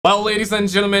Well, ladies and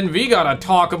gentlemen, we gotta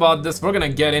talk about this. We're gonna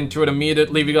get into it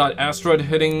immediately. We got asteroid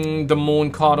hitting the moon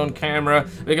caught on camera.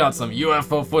 We got some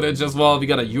UFO footage as well. We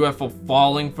got a UFO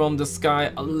falling from the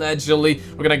sky, allegedly.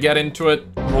 We're gonna get into it.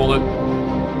 Roll it.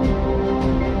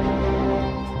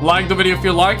 Like the video if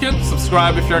you like it.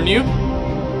 Subscribe if you're new.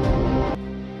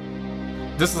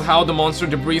 This is how the monster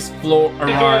debris flow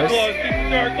arrives.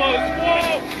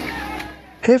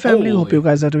 Hey family, hope you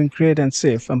guys are doing great and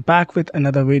safe. I'm back with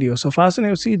another video, so fasten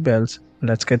your seatbelts.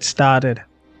 Let's get started.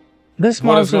 This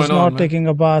mouse is not taking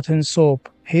a bath in soap.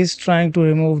 He's trying to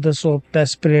remove the soap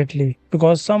desperately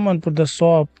because someone put the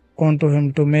soap onto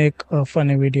him to make a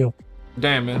funny video.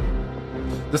 Damn, man.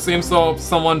 The same soap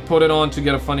someone put it on to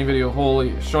get a funny video.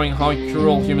 Holy, showing how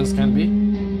cruel humans can be.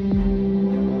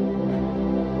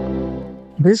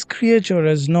 This creature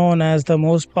is known as the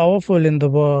most powerful in the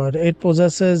world. It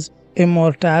possesses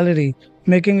immortality,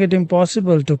 making it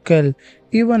impossible to kill.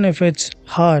 Even if its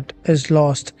heart is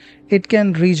lost, it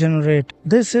can regenerate.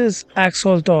 This is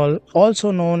axolotl,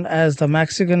 also known as the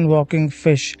Mexican walking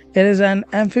fish. It is an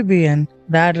amphibian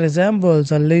that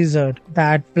resembles a lizard,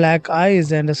 that black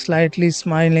eyes and a slightly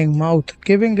smiling mouth,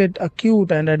 giving it a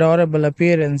cute and adorable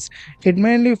appearance. It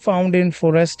mainly found in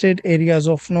forested areas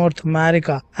of North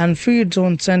America and feeds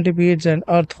on centipedes and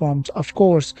earthworms. Of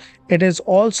course, it is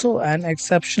also an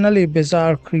exceptionally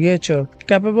bizarre creature,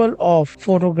 capable of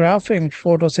photographing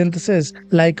photosynthesis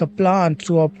like a plant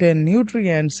to obtain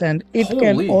nutrients, and it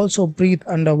can also breathe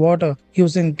underwater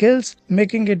using gills,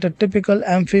 making it a typical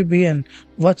amphibian.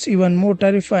 What's even more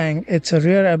terrifying, its a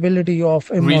rare ability of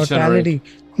immortality.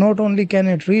 Not only can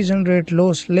it regenerate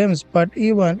lost limbs, but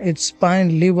even its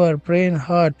spine, liver, brain,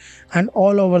 heart, and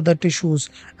all over the tissues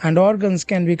and organs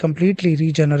can be completely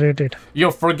regenerated. Yo,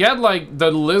 forget like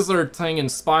the lizard thing in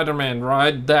Spider-Man,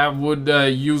 right? That would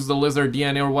use the lizard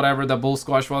DNA or whatever the bull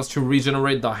squash was to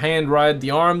regenerate the hand, right?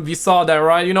 The arm, we saw that,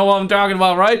 right? You know what I'm talking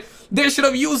about, right? They should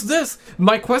have used this.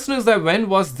 My question is that when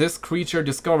was this creature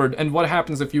discovered, and what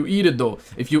happens if you eat it though?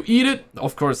 If you eat it,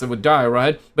 of course it would die,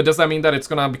 right? But does that mean that it's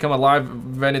gonna become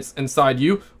alive when it's inside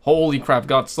you? Holy crap,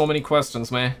 got so many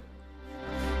questions, man.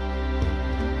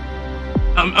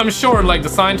 I'm sure like the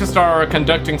scientists are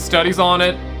conducting studies on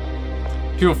it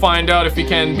to find out if we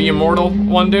can be immortal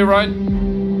one day, right?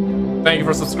 Thank you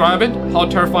for subscribing. How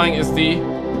terrifying is the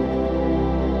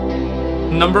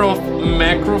number of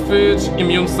macrophage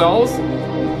immune cells?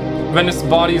 When its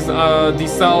body's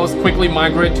these cells quickly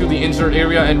migrate to the injured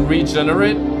area and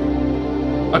regenerate.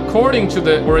 According to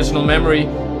the original memory,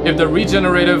 if the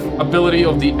regenerative ability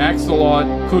of the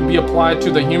axolotl could be applied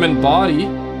to the human body,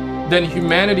 then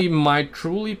humanity might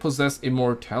truly possess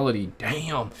immortality.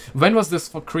 Damn. When was this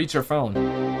creature found?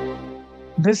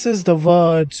 This is the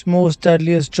world's most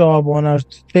deadliest job on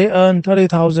earth. They earn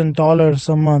 $30,000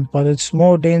 a month, but it's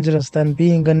more dangerous than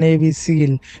being a Navy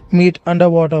SEAL. Meet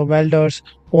underwater welders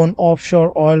on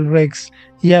offshore oil rigs.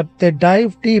 Yep, they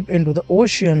dive deep into the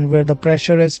ocean where the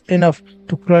pressure is enough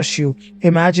to crush you.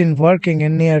 Imagine working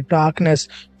in near darkness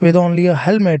with only a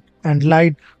helmet and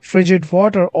light, frigid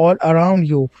water all around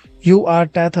you. You are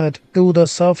tethered to the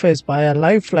surface by a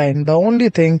lifeline, the only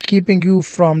thing keeping you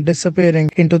from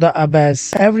disappearing into the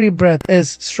abyss. Every breath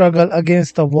is struggle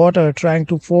against the water, trying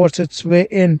to force its way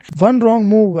in. One wrong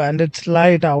move and it's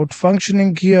light out.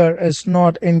 Functioning gear is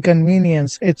not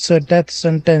inconvenience, it's a death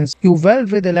sentence. You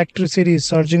weld with electricity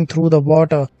surging through the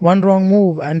water. One wrong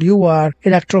move and you are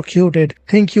electrocuted.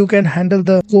 Think you can handle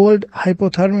the cold?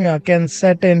 Hypothermia can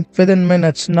set in within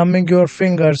minutes, numbing your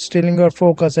fingers, stealing your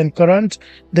focus, and currents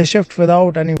they shift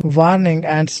without any warning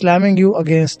and slamming you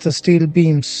against the steel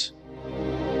beams.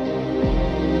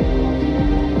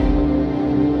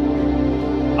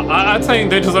 I think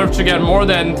they deserve to get more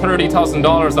than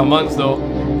 $30,000 a month though.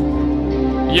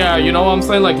 Yeah, you know what I'm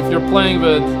saying? Like if you're playing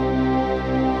with...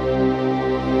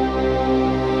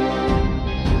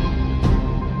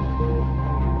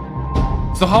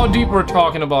 So how deep we're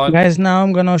talking about? Guys, now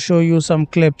I'm gonna show you some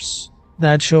clips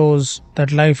that shows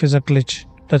that life is a glitch.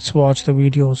 Let's watch the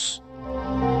videos.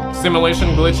 Simulation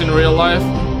glitch in real life?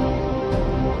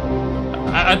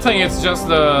 I think it's just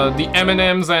the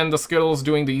M&Ms and the Skittles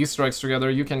doing the Easter eggs together.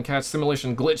 You can catch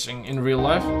simulation glitching in real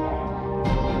life.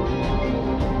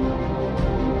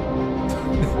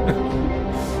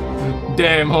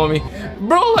 Damn, homie.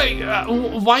 Bro, like,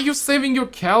 why are you saving your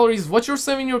calories? What you're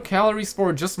saving your calories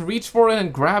for? Just reach for it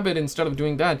and grab it instead of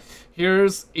doing that.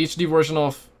 Here's HD version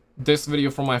of this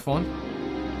video from my phone.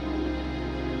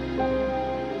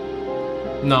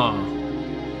 Nah.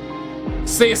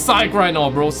 Say psych right now,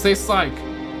 bro. Say psych.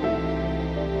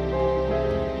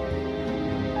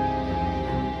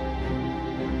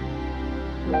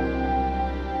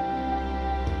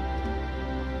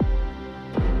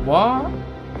 What?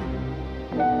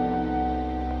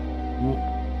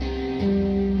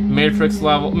 Matrix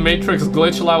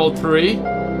glitch level 3?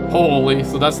 Holy,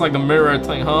 so that's like the mirror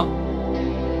thing, huh?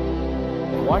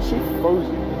 Why is she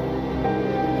frozen?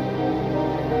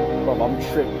 Bro, I'm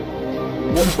tripping.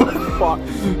 What the fuck?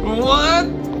 What?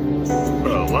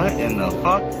 Bro, what in the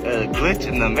fuck? A glitch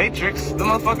in the Matrix? The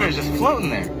motherfucker is just floating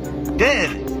there.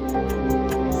 Dead.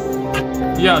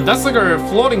 Yeah, that's like a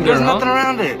floating there, There's huh? nothing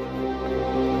around it.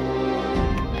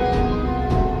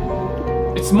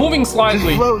 It's moving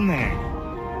slightly. Just floating there.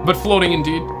 But floating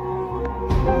indeed.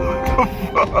 What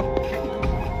the fuck?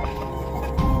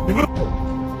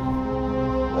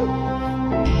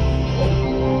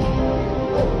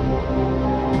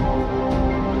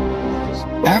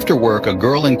 After work, a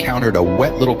girl encountered a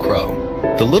wet little crow.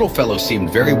 The little fellow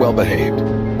seemed very well behaved,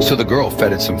 so the girl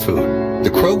fed it some food. The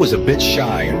crow was a bit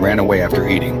shy and ran away after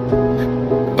eating.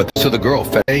 So the girl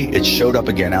fed it. It showed up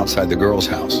again outside the girl's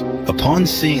house. Upon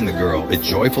seeing the girl, it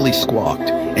joyfully squawked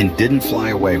and didn't fly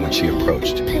away when she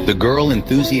approached. The girl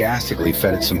enthusiastically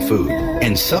fed it some food,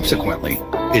 and subsequently,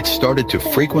 it started to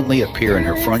frequently appear in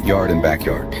her front yard and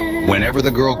backyard. Whenever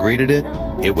the girl greeted it,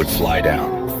 it would fly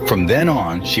down. From then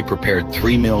on, she prepared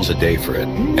 3 meals a day for it,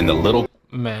 and the little...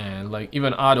 Man, like,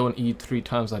 even I don't eat 3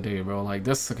 times a day, bro. Like,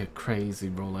 this is like crazy,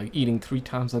 bro. Like, eating 3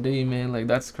 times a day, man, like,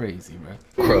 that's crazy, bro.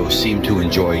 Crow seemed to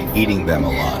enjoy eating them a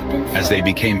lot. As they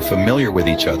became familiar with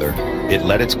each other, it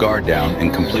let its guard down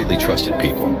and completely trusted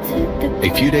people.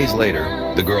 A few days later,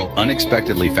 the girl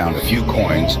unexpectedly found a few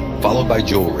coins, followed by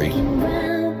jewelry.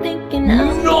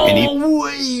 No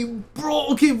way, bro.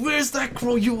 Okay, where's that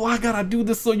crow? I gotta do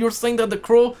this. So you're saying that the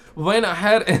crow went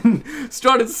ahead and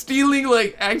started stealing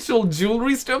like actual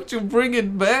jewelry stuff to bring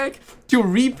it back, to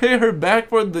repay her back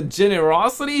for the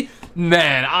generosity?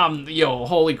 Man, yo,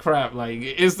 holy crap. Like,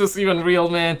 is this even real,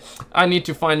 man? I need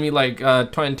to find me like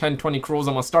 10, 20 crows.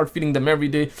 I'm gonna start feeding them every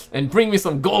day and bring me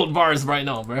some gold bars right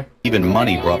now, bro. Even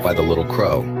money brought by the little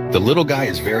crow. The little guy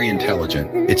is very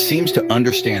intelligent. It seems to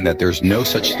understand that there's no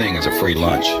such thing as a free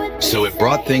lunch. So it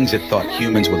brought things it thought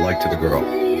humans would like to the girl.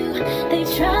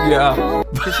 Yeah.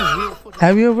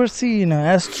 Have you ever seen an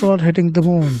asteroid hitting the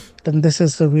moon? Then this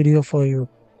is the video for you.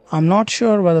 I'm not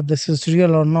sure whether this is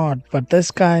real or not, but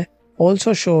this guy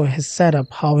also show his setup,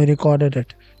 how he recorded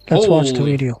it. Let's watch the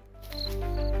video.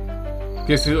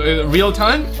 Okay, so real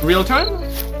time? Real time?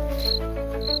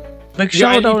 Big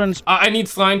shout out and I need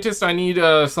scientists, I need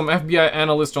some FBI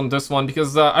analyst on this one,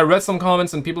 because I read some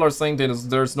comments and people are saying that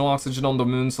there's no oxygen on the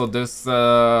moon, so this,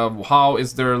 how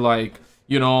is there like,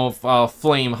 you know,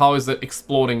 flame, how is it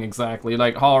exploding exactly?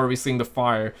 Like, how are we seeing the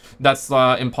fire? That's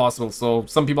impossible, so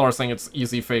some people are saying it's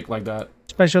easy fake like that.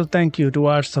 special thank you to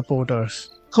our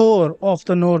supporters. Thor of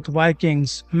the North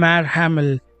Vikings, Matt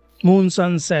Hamill, Moon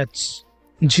Sunsets,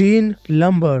 Gene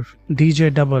Lumber,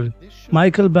 DJ Double,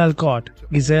 Michael Balcott,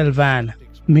 Giselle Van,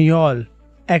 Miol,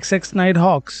 XX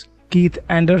Nighthawks, Keith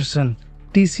Anderson,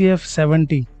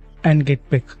 TCF70, and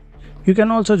GitPick. You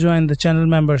can also join the channel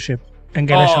membership and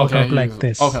get a shout out like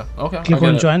this. Okay. Click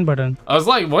on join button. I was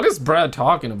like, what is Brad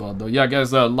talking about though? Yeah,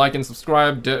 guys, like and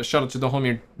subscribe. Shout out to the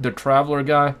homie, the Traveler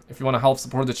guy. If you want to help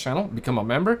support the channel, become a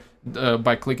member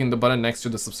by clicking the button next to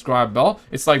the subscribe bell.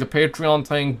 It's like the Patreon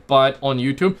thing, but on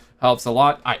YouTube. Helps a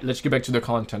lot. Alright, let's get back to the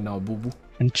content now, boo boo.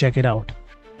 And check it out.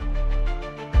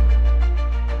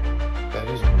 That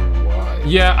is wild.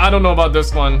 Yeah, I don't know about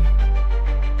this one.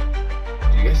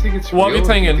 Do you guys think it's What real we or do you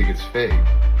thinking? think it's fake?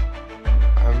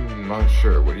 I'm not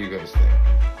sure. What do you guys think?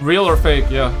 Real or fake,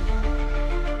 yeah.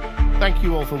 Thank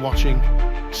you all for watching.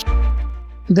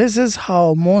 This is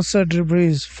how most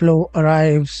debris flow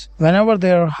arrives whenever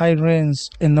there are high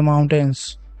rains in the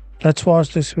mountains. Let's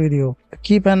watch this video.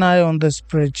 Keep an eye on this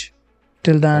bridge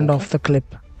till the end of the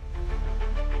clip.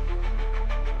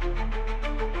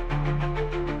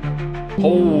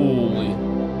 Holy.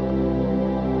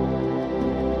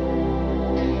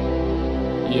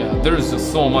 Yeah, there's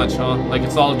just so much, huh? Like,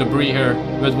 it's all debris here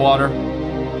with water.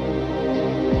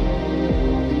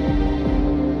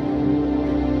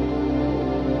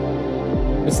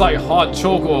 It's like hot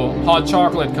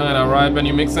chocolate kind of, right? When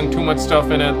you mix in too much stuff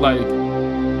in it, like,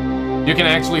 you can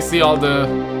actually see all the...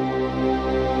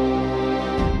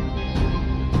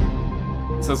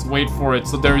 It says wait for it,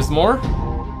 so there is more?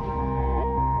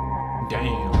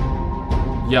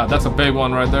 Damn. Yeah, that's a big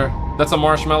one right there. That's a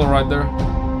marshmallow right there.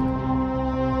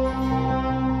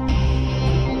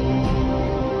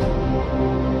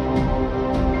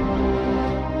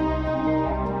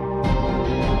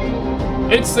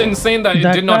 It's insane that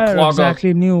it did not guy clog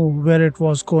exactly knew where it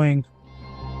was going.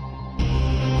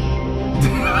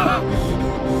 up.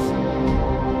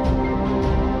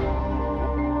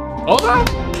 Oh, that?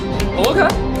 Okay.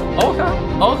 Okay.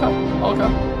 Okay. Okay.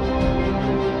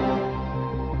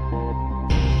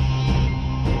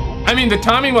 I mean, the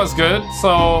timing was good,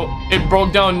 so it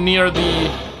broke down near the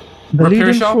repair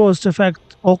leading shop. frost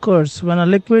effect occurs when a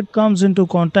liquid comes into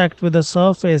contact with a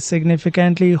surface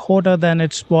significantly hotter than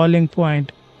its boiling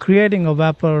point, creating a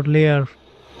vapor layer.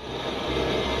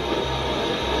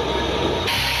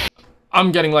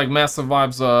 I'm getting like massive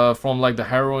vibes from like the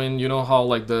heroin, you know how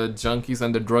like the junkies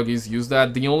and the druggies use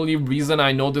that. The only reason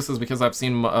I know this is because I've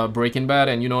seen Breaking Bad,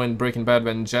 and you know in Breaking Bad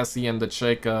when Jesse and the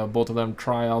chick, both of them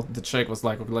try out, the chick was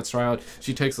like, okay, let's try out.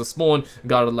 She takes a spoon,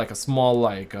 got like a small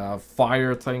like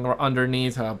fire thing or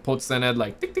underneath, puts in it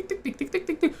like tick tick tick tick tick tick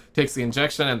tick tick, takes the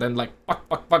injection and then like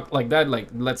fuck like that, like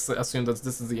let's assume that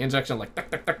this is the injection, like tuck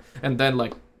tuck tuck, and then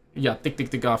like yeah, tick tick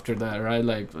tick after that, right?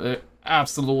 Like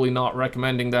absolutely not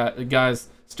recommending that, guys.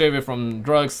 Stay away from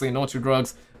drugs, say no to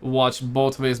drugs, watch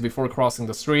both ways before crossing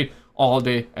the street, all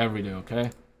day, every day,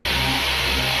 okay?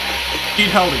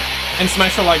 Eat healthy and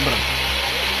smash the like button.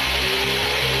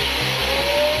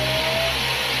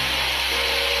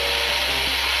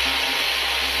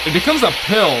 It becomes a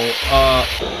pill,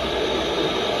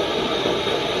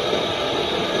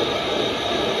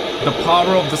 the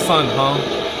power of the sun,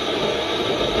 huh?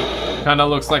 Kinda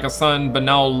looks like a sun, but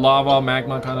now lava,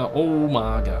 magma, kinda. Oh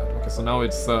my god. Okay, so now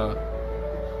it's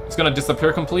gonna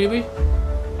disappear completely.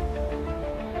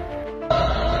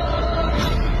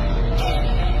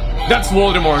 That's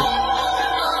Voldemort.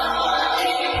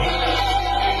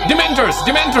 Dementors!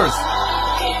 Dementors!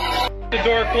 Keep the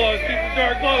door closed. Keep the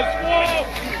door closed. Whoa!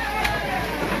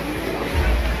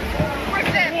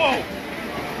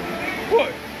 Whoa!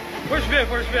 What? Where's Viv?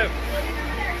 Where's Viv?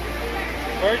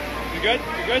 Where? You good?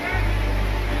 You good?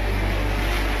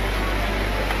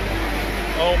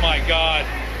 Oh my god.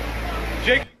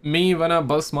 Jake, Me when I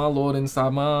bust my load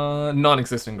inside my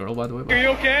non-existent girl, by the way. are you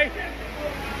okay?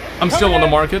 I'm still on the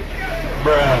market.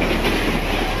 Bruh.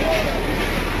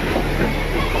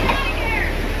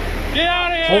 Get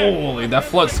out of here! Holy, that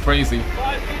flood's crazy.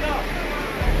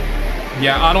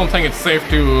 Yeah, I don't think it's safe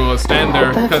to stand there,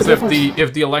 because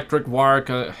if the electric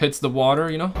wire hits the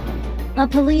water, you know? A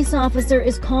police officer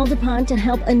is called upon to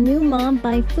help a new mom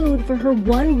buy food for her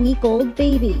 1-week-old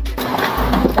baby.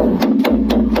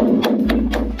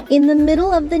 In the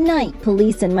middle of the night,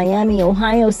 police in Miami,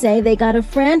 Ohio say they got a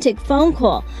frantic phone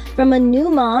call from a new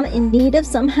mom in need of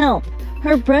some help.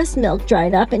 Her breast milk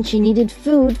dried up and she needed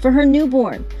food for her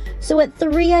newborn. So at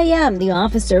 3 a.m., the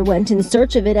officer went in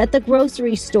search of it at the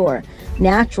grocery store.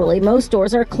 Naturally, most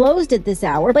stores are closed at this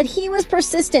hour, but he was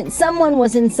persistent. Someone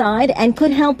was inside and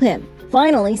could help him.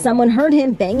 Finally, someone heard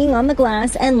him banging on the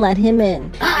glass and let him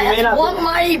in. I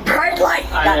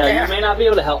know, you may not be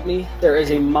able to help me. There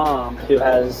is a mom who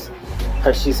has,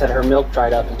 she said her milk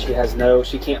dried up and she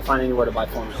can't find anywhere to buy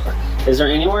formula. Is there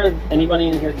anywhere anybody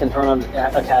in here can turn on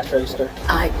a cash register?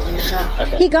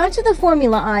 Okay. He got to the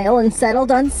formula aisle and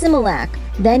settled on Similac,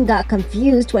 then got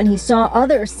confused when he saw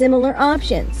other similar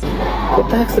options. What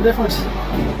the heck's the difference?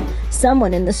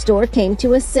 Someone in the store came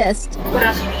to assist. What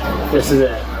else do you need? This is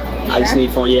it. I just need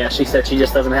formula. Yeah, she said she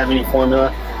just doesn't have any formula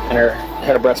and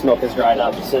her breast milk is dried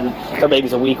up. So her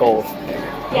baby's a week old.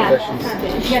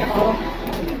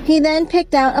 He then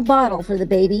picked out a bottle for the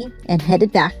baby and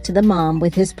headed back to the mom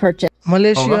with his purchase.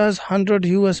 Malaysia's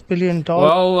 $100 billion.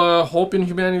 Well, hope in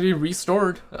humanity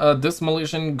restored. This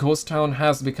Malaysian ghost town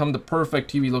has become the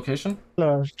perfect TV location.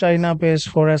 China-based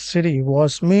forest city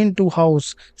was meant to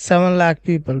house 7 lakh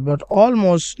people, but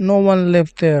almost no one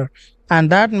lived there. And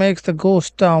that makes the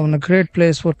ghost town a great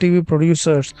place for TV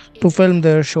producers to film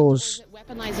their shows.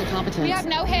 We have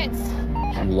no hits.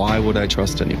 Why would I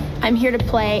trust anyone? I'm here to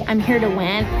play. I'm here to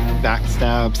win.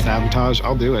 Backstab, sabotage,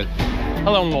 I'll do it.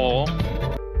 Hello, Mole.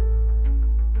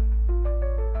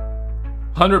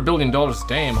 $100 billion,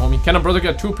 damn, homie. Can a brother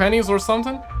get 2 pennies or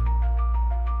something?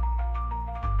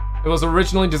 It was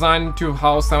originally designed to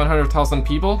house 700,000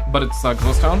 people, but it's a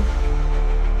ghost town.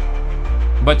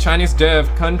 But Chinese dev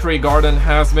Country Garden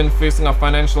has been facing a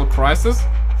financial crisis.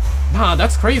 Nah,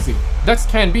 that's crazy. That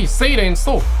can't be. Say it ain't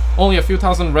so. Only a few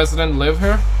thousand residents live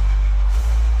here.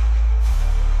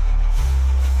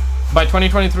 By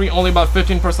 2023, only about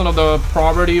 15% of the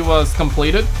property was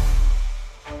completed.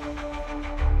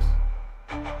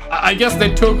 I guess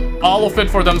they took all of it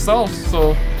for themselves,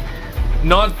 so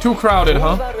not too crowded,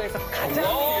 huh?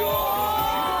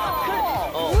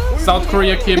 South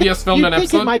Korea KBS filmed an episode. You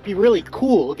think it might be really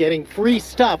cool getting free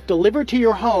stuff delivered to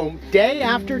your home day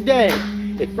after day.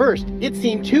 At first, it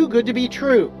seemed too good to be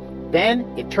true. Then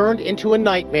it turned into a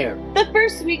nightmare. The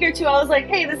first week or two, I was like,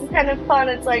 hey, this is kind of fun.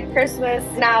 It's like Christmas.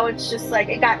 Now it's just like,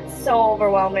 it got so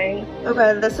overwhelming.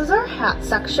 Okay, this is our hat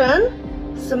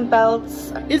section. Some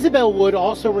belts. Isabel Wood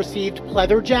also received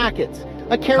pleather jackets,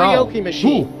 a karaoke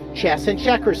machine, chess and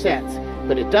checker sets.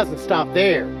 But it doesn't stop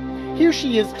there. Here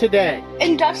she is today.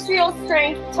 Industrial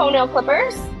strength toenail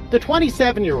clippers. The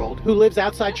 27-year-old who lives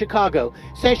outside Chicago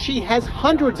says she has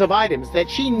hundreds of items that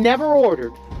she never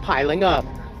ordered piling up.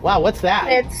 Wow, what's that?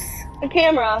 It's a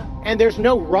camera. And there's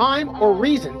no rhyme or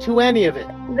reason to any of it.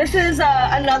 This is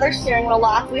another steering wheel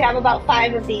lock. We have about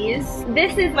 5 of these.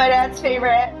 This is my dad's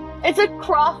favorite. It's a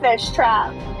crawfish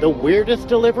trap. The weirdest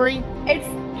delivery? It's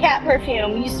cat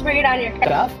perfume. You spray it on your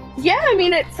cat. Yeah, I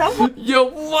mean, it's somewhat. Yo,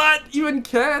 what? Even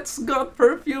cats got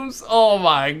perfumes? Oh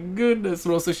my goodness,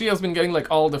 bro. So she has been getting like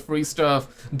all the free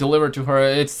stuff delivered to her.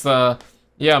 It's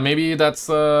yeah, maybe that's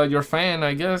your fan,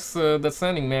 I guess, that's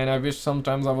sending, man. I wish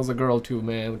sometimes I was a girl too,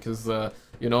 man, because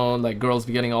you know, like, girls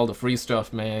be getting all the free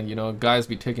stuff, man. You know, guys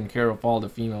be taking care of all the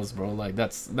females, bro. Like,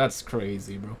 that's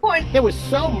crazy, bro. There was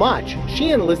so much,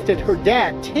 she enlisted her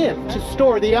dad, Tim, to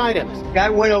store the items. I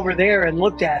went over there and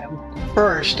looked at them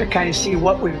first to kind of see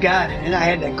what we've got, and I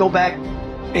had to go back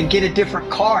and get a different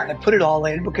car to put it all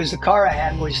in because the car I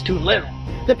had was too little.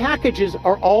 The packages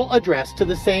are all addressed to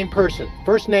the same person,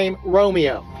 first name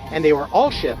Romeo, and they were all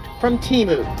shipped from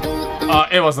Temu.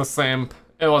 It was a simp.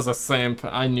 It was a simp.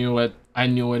 I knew it. I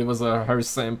knew it. It was her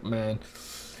simp, man.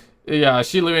 Yeah,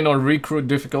 she living on recruit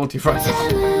difficulty right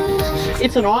now.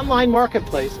 It's an online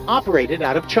marketplace operated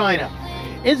out of China.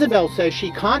 Isabel says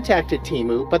she contacted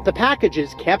Temu, but the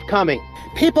packages kept coming.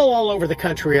 People all over the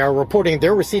country are reporting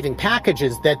they're receiving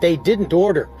packages that they didn't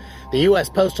order. The U.S.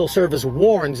 Postal Service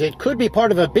warns it could be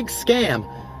part of a big scam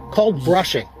called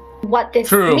brushing. What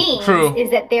this means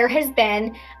is that there has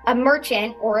been a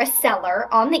merchant or a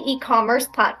seller on the e-commerce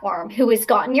platform who has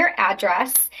gotten your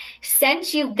address,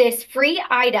 sent you this free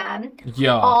item,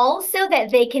 all so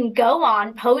that they can go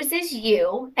on, pose as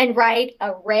you, and write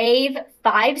a rave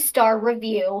 5-star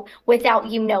review without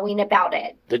you knowing about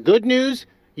it. The good news?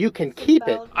 You can keep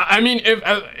it. I mean,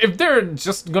 if they're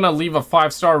just gonna leave a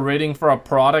 5-star rating for a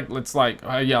product, it's like,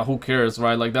 yeah, who cares,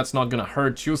 right? Like, that's not gonna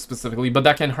hurt you specifically, but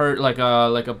that can hurt like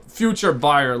a future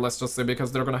buyer, let's just say,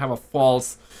 because they're gonna have a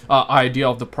false idea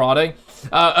of the product.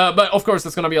 But of course,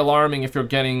 it's gonna be alarming if you're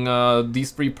getting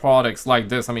these free products like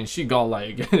this. I mean, she got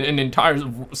like an entire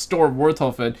store worth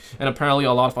of it, and apparently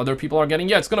a lot of other people are getting.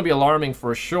 Yeah, it's gonna be alarming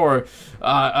for sure.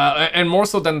 And more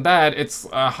so than that, it's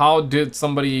how did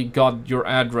somebody got your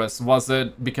address? Was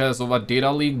it because of a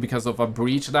data leak, because of a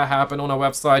breach that happened on a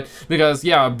website? Because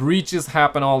yeah, breaches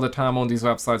happen all the time on these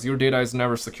websites. Your data is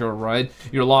never secure, right?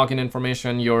 Your login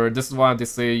information, this is why they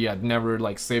say, yeah, never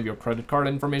like save your credit card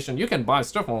information. You can buy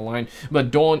stuff online, but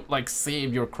don't like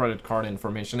save your credit card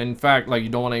information. In fact, like, you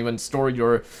don't want to even store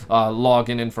your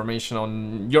login information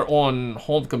on your own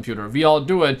home computer. We all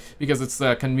do it because it's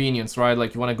convenience, right?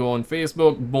 Like, you want to go on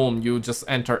Facebook, boom, you just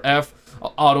enter F,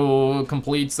 auto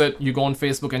completes it, you go on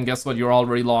Facebook, and guess what, you're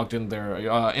already logged in there.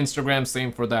 Instagram,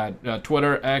 same for that.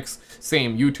 Twitter, X,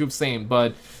 same. YouTube, same.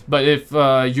 But if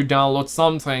you download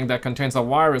something that contains a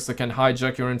virus, it can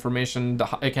hijack your information,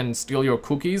 it can steal your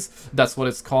cookies. That's what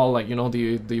it's called, like, you know,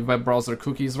 the web browser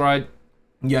cookies, right?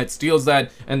 Yeah, it steals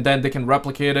that, and then they can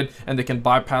replicate it, and they can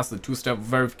bypass the two-step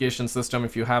verification system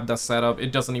if you have that set up.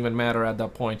 It doesn't even matter at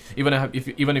that point. Even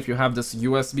if you have this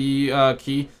USB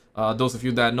key, those of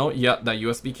you that know, yeah, that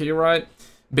USB key, right?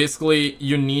 Basically,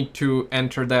 you need to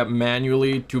enter that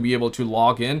manually to be able to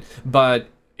log in, but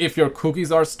if your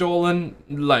cookies are stolen,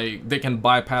 like, they can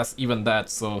bypass even that.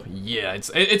 So yeah,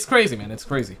 it's crazy, man. It's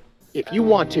crazy. If you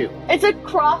want to. It's a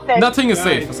crawfish. Nothing is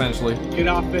safe, essentially. Get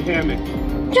off the hammock.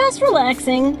 Just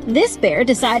relaxing, this bear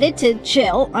decided to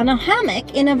chill on a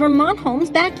hammock in a Vermont home's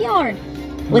backyard,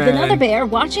 with another bear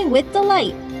watching with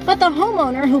delight. But the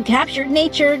homeowner who captured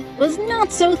nature was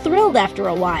not so thrilled after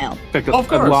a while. Took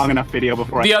a long enough video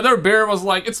before the other bear was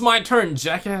like, "It's my turn,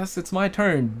 jackass. It's my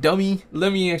turn, dummy.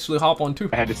 Let me actually hop on too."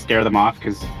 I had to scare them off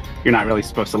because you're not really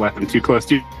supposed to let them too close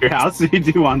to your house. So you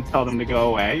do want to tell them to go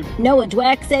away. Noah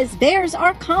Dweck says bears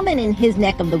are common in his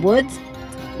neck of the woods.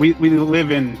 We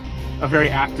live in a very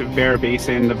active bear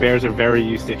basin. The bears are very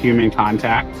used to human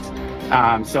contact.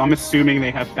 So I'm assuming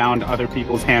they have found other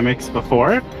people's hammocks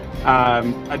before.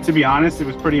 To be honest, it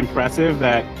was pretty impressive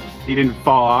that he didn't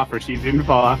fall off, or she didn't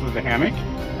fall off of the hammock,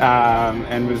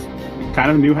 and kind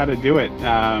of knew how to do it.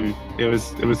 It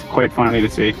was quite funny to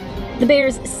see. The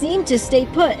bears seemed to stay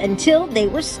put until they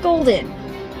were scolded.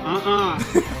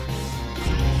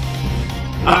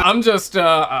 I'm just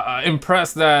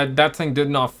impressed that thing did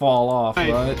not fall off,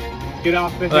 right? Get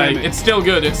off the like, hammock. it's still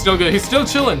good. It's still good. He's still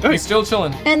chilling. He's still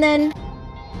chilling. And then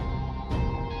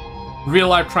real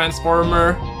life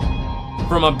transformer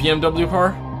from a BMW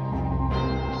car.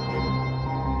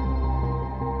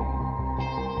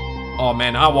 Oh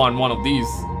man, I want one of these.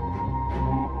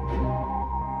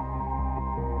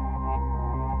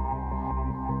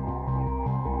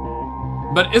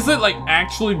 But is it like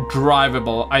actually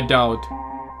drivable? I doubt.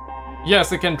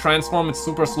 Yes, it can transform. It's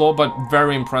super slow, but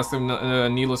very impressive,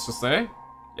 needless to say.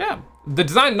 Yeah, the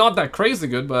design not that crazy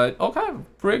good, but okay,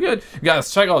 pretty good.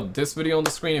 Guys, check out this video on the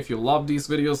screen if you love these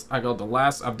videos.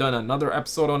 I've done another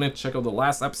episode on it. Check out the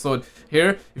last episode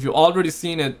here. If you already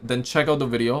seen it, then check out the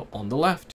video on the left.